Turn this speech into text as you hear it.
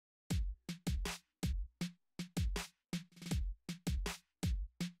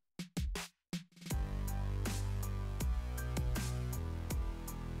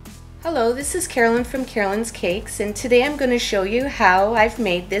Hello, this is Carolyn from Carolyn's Cakes, and today I'm going to show you how I've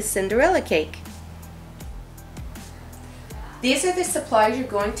made this Cinderella cake. These are the supplies you're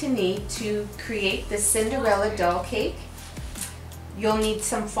going to need to create the Cinderella doll cake. You'll need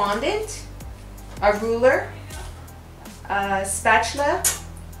some fondant, a ruler, a spatula,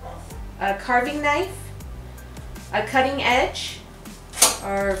 a carving knife, a cutting edge,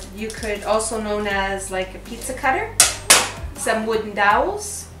 or you could also known as like a pizza cutter, some wooden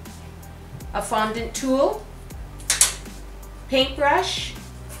dowels, a fondant tool, paintbrush,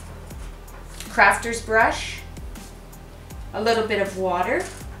 crafter's brush, a little bit of water,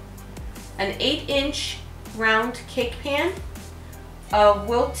 an 8-inch round cake pan, a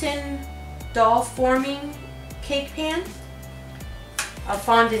Wilton doll forming cake pan, a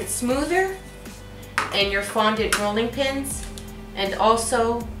fondant smoother, and your fondant rolling pins, and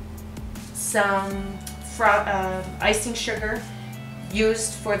also some icing sugar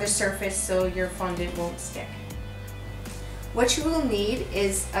used for the surface so your fondant won't stick. What you will need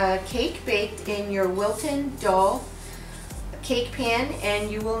is a cake baked in your Wilton doll cake pan,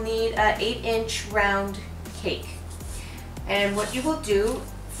 and you will need a 8-inch round cake. And what you will do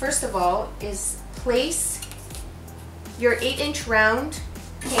first of all is place your 8-inch round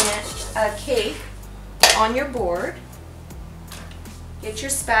cake on your board. Get your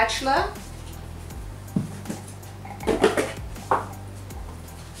spatula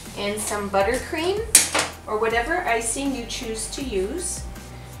and some buttercream or whatever icing you choose to use.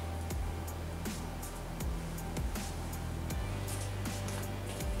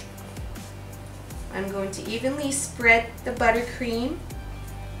 I'm going to evenly spread the buttercream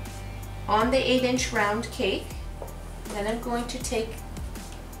on the 8-inch round cake. Then I'm going to take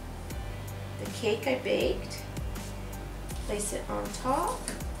the cake I baked, place it on top.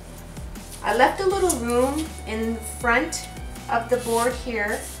 I left a little room in front of the board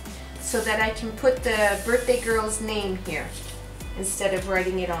here so that I can put the birthday girl's name here instead of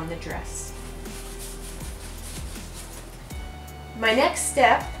writing it on the dress. My next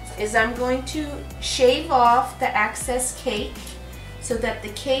step is I'm going to shave off the excess cake so that the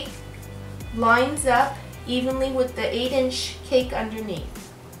cake lines up evenly with the 8-inch cake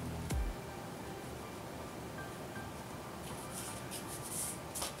underneath.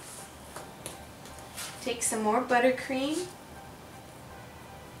 Take some more buttercream .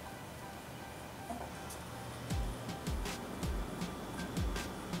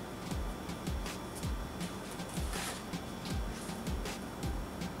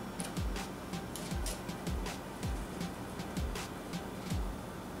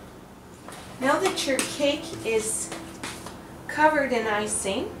 Now that your cake is covered in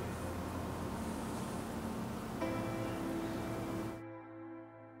icing,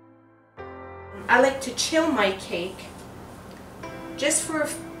 I like to chill my cake just for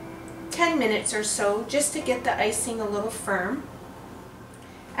 10 minutes or so, just to get the icing a little firm.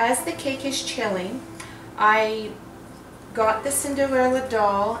 As the cake is chilling, I got the Cinderella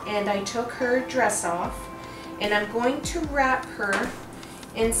doll and I took her dress off, and I'm going to wrap her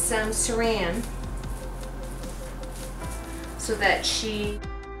in some saran so that she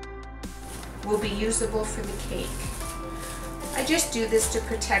will be usable for the cake. I just do this to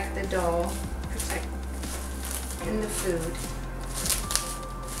protect the doll, and the food.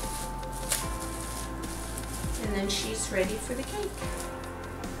 And then she's ready for the cake.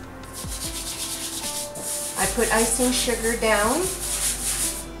 I put icing sugar down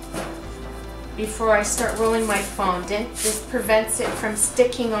before I start rolling my fondant. This prevents it from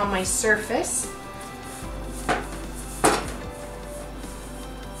sticking on my surface.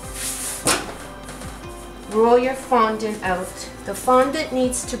 Roll your fondant out. The fondant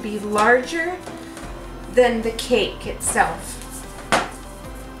needs to be larger than the cake itself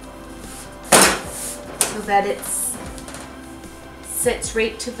so that it sits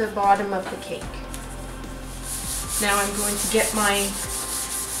right to the bottom of the cake. Now I'm going to get my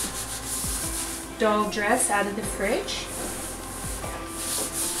doll dress out of the fridge.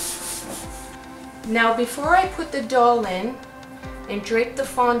 Now before I put the doll in and drape the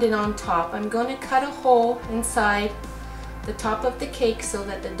fondant on top, I'm going to cut a hole inside the top of the cake so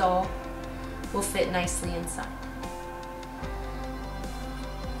that the doll will fit nicely inside.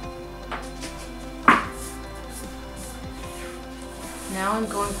 Now I'm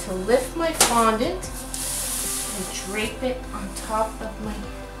going to lift my fondant and drape it on top of my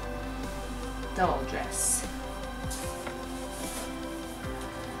doll dress.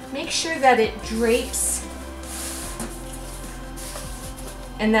 Make sure that it drapes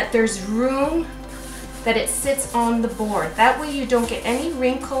and that there's room, that it sits on the board. That way you don't get any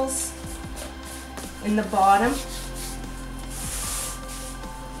wrinkles in the bottom.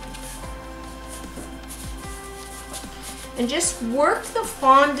 and just work the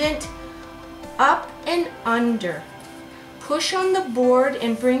fondant up and under. Push on the board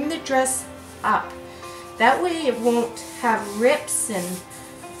and bring the dress up. That way it won't have rips and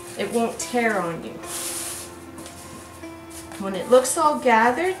it won't tear on you. When it looks all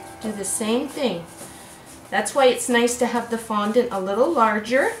gathered, do the same thing. That's why it's nice to have the fondant a little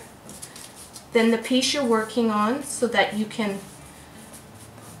larger than the piece you're working on, so that you can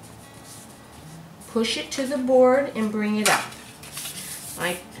push it to the board and bring it up.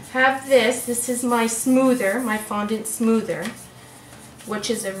 I have this is my smoother, my fondant smoother, which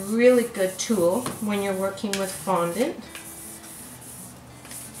is a really good tool when you're working with fondant.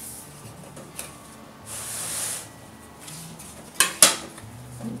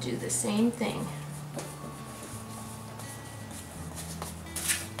 And do the same thing.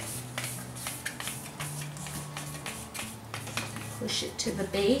 Push it to the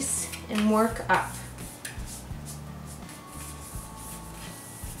base and work up.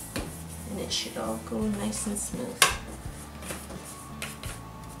 And it should all go nice and smooth.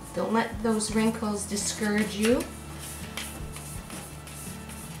 Don't let those wrinkles discourage you.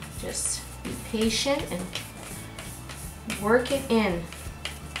 Just be patient and work it in.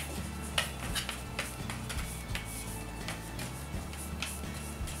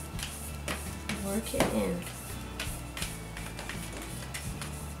 Work it in.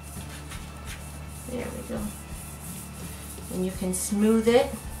 There we go. And you can smooth it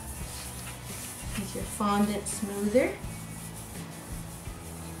with your fondant smoother.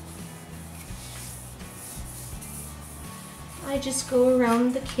 I just go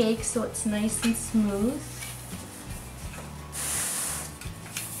around the cake so it's nice and smooth.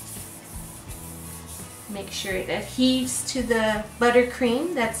 Make sure it adheres to the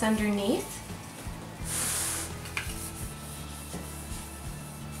buttercream that's underneath.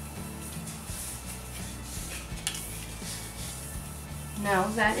 Now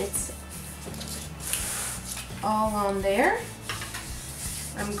that it's all on there,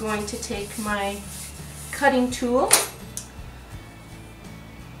 I'm going to take my cutting tool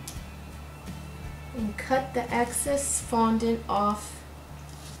and cut the excess fondant off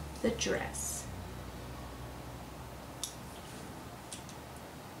the dress.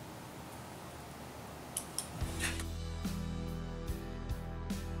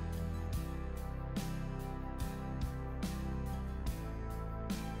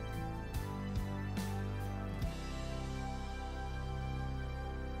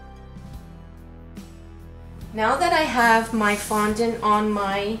 Now that I have my fondant on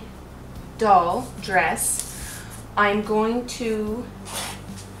my doll dress, I'm going to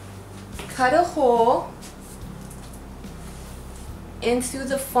cut a hole in through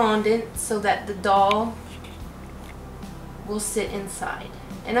the fondant so that the doll will sit inside.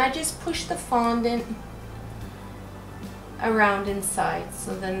 And I just push the fondant around inside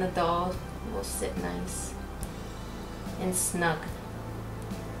so then the doll will sit nice and snug.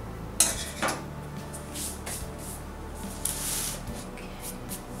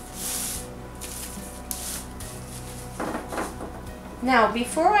 Now,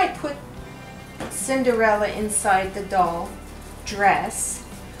 before I put Cinderella inside the doll dress,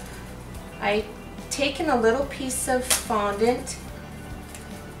 I've taken a little piece of fondant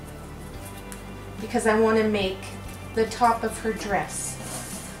because I want to make the top of her dress.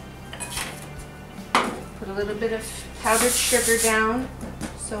 Put a little bit of powdered sugar down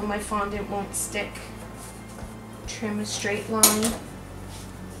so my fondant won't stick. Trim a straight line.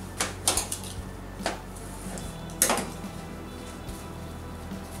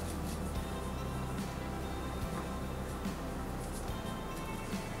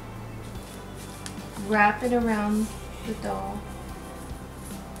 Wrap it around the doll.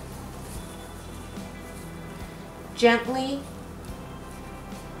 Gently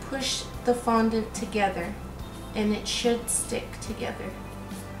push the fondant together and it should stick together.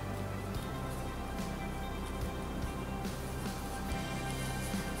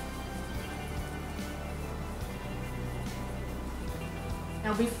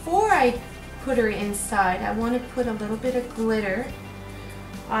 Now before I put her inside, I want to put a little bit of glitter.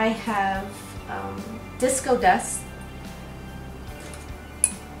 I have disco dust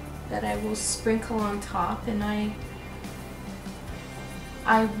that I will sprinkle on top, and I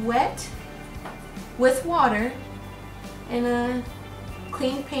wet with water and a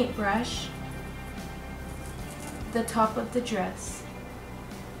clean paintbrush the top of the dress.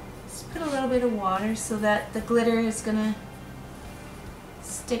 Just put a little bit of water so that the glitter is gonna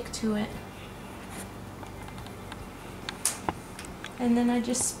stick to it. And then I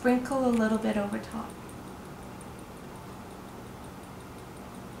just sprinkle a little bit over top.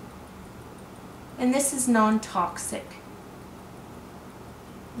 And this is non-toxic.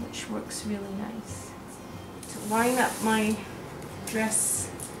 which works really nice. To line up my dress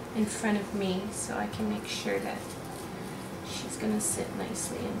in front of me so I can make sure that she's going to sit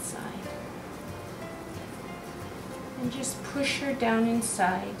nicely inside. And just push her down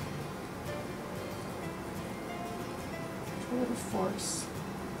inside with a little force.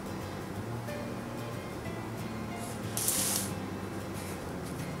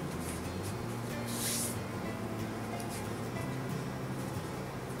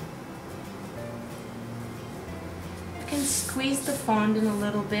 You can squeeze the fondant a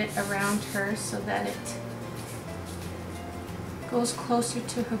little bit around her so that it goes closer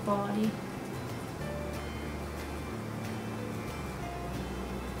to her body.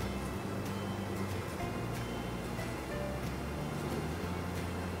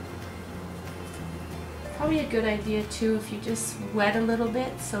 Probably a good idea too if you just wet a little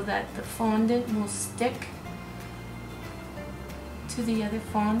bit so that the fondant will stick to the other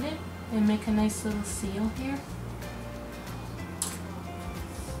fondant and make a nice little seal here.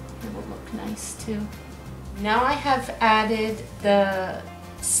 It will look nice too. Now I have added the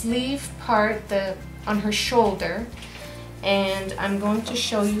sleeve part on her shoulder, and I'm going to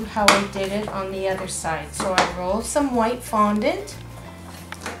show you how I did it on the other side. So I roll some white fondant.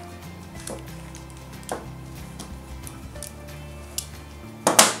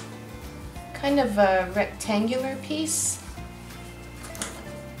 Kind of a rectangular piece.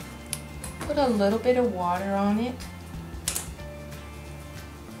 Put a little bit of water on it.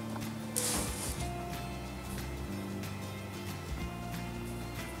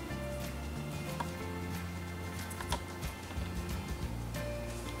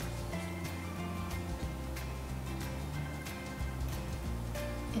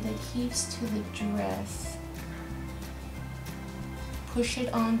 It adheres to the dress. Push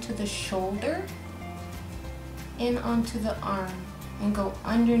it onto the shoulder and onto the arm and go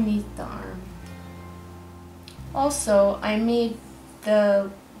underneath the arm. Also, I made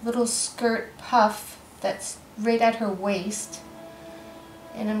the little skirt puff that's right at her waist,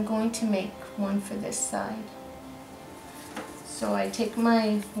 and I'm going to make one for this side. So I take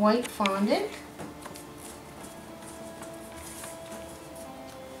my white fondant,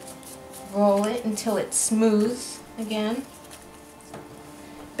 roll it until it's smooth again.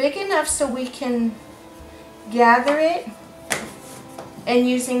 Big enough so we can gather it, and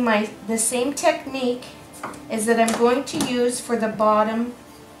using the same technique is that I'm going to use for the bottom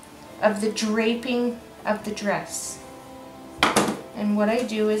of the draping of the dress. And what I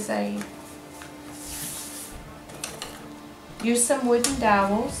do is I use some wooden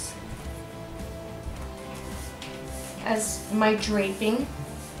dowels as my draping.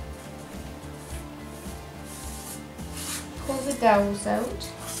 Pull the dowels out.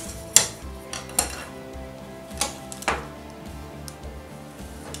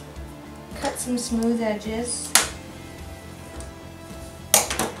 Cut some smooth edges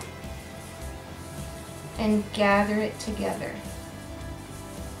and gather it together.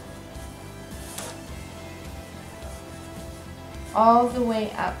 All the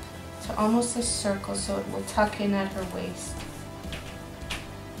way up to almost a circle so it will tuck in at her waist.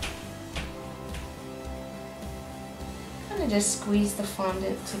 Kind of just squeeze the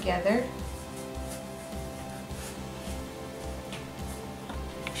fondant together.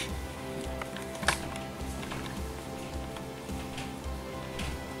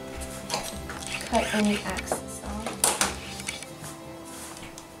 Cut any excess off.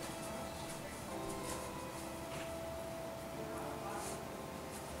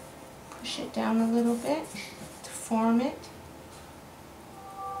 Push it down a little bit to form it.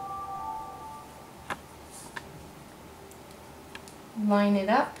 Line it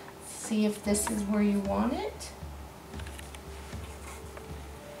up, see if this is where you want it.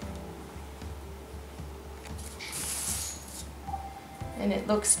 And it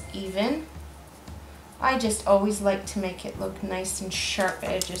looks even. I just always like to make it look nice and sharp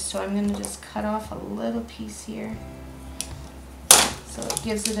edges, so I'm going to just cut off a little piece here so it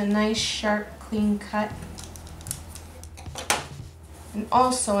gives it a nice sharp clean cut. And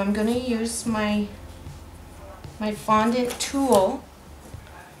also I'm going to use my fondant tool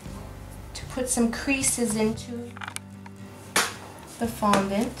to put some creases into the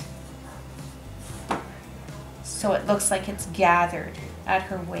fondant so it looks like it's gathered at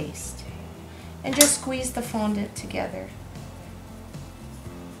her waist. And just squeeze the fondant together.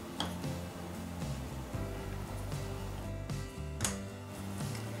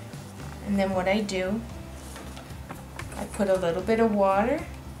 And then what I do, I put a little bit of water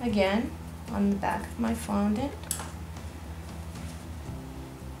again on the back of my fondant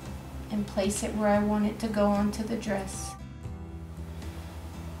and place it where I want it to go onto the dress.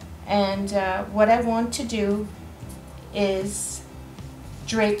 And what I want to do is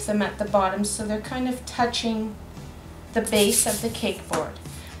drape them at the bottom so they're kind of touching the base of the cake board.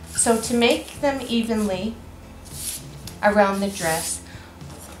 So to make them evenly around the dress,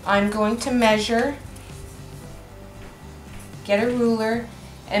 I'm going to measure, get a ruler,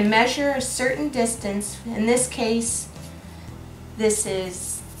 and measure a certain distance. In this case, this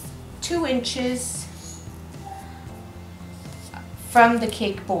is 2 inches from the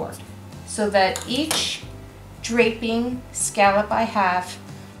cake board, so that each draping scallop I have,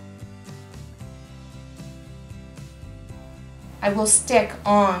 I will stick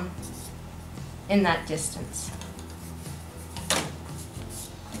on in that distance.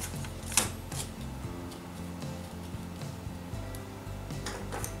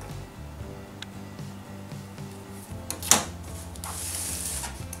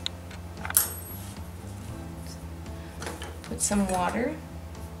 Put some water.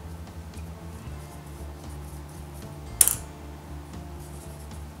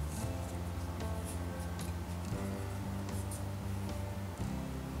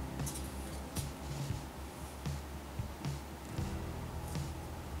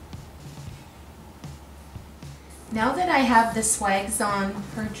 Now that I have the swags on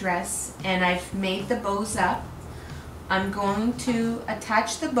her dress and I've made the bows up, I'm going to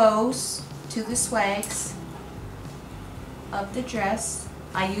attach the bows to the swags of the dress.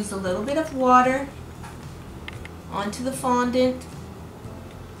 I use a little bit of water onto the fondant,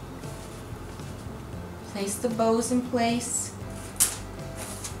 place the bows in place,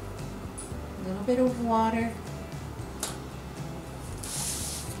 a little bit of water,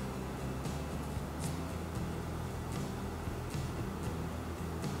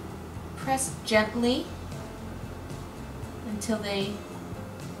 press gently until they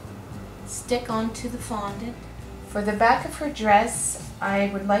stick onto the fondant. For the back of her dress, I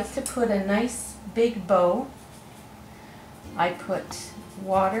would like to put a nice big bow. I put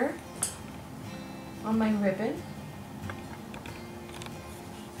water on my ribbon.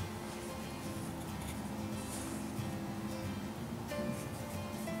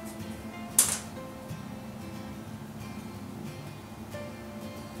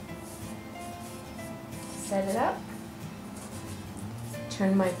 Set it up.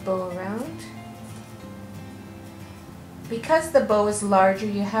 Turn my bow around. Because the bow is larger,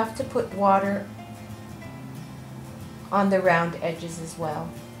 you have to put water on the round edges as well,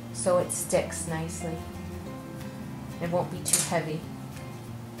 so it sticks nicely. It won't be too heavy.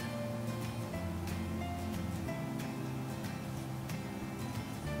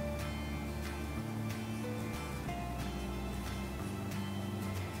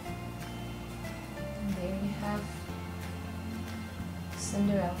 And there you have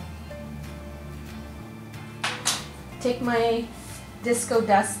Cinderella. Take my disco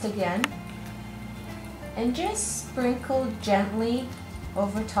dust again and just sprinkle gently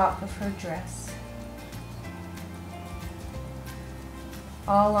over top of her dress,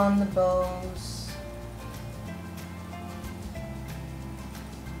 all on the bows.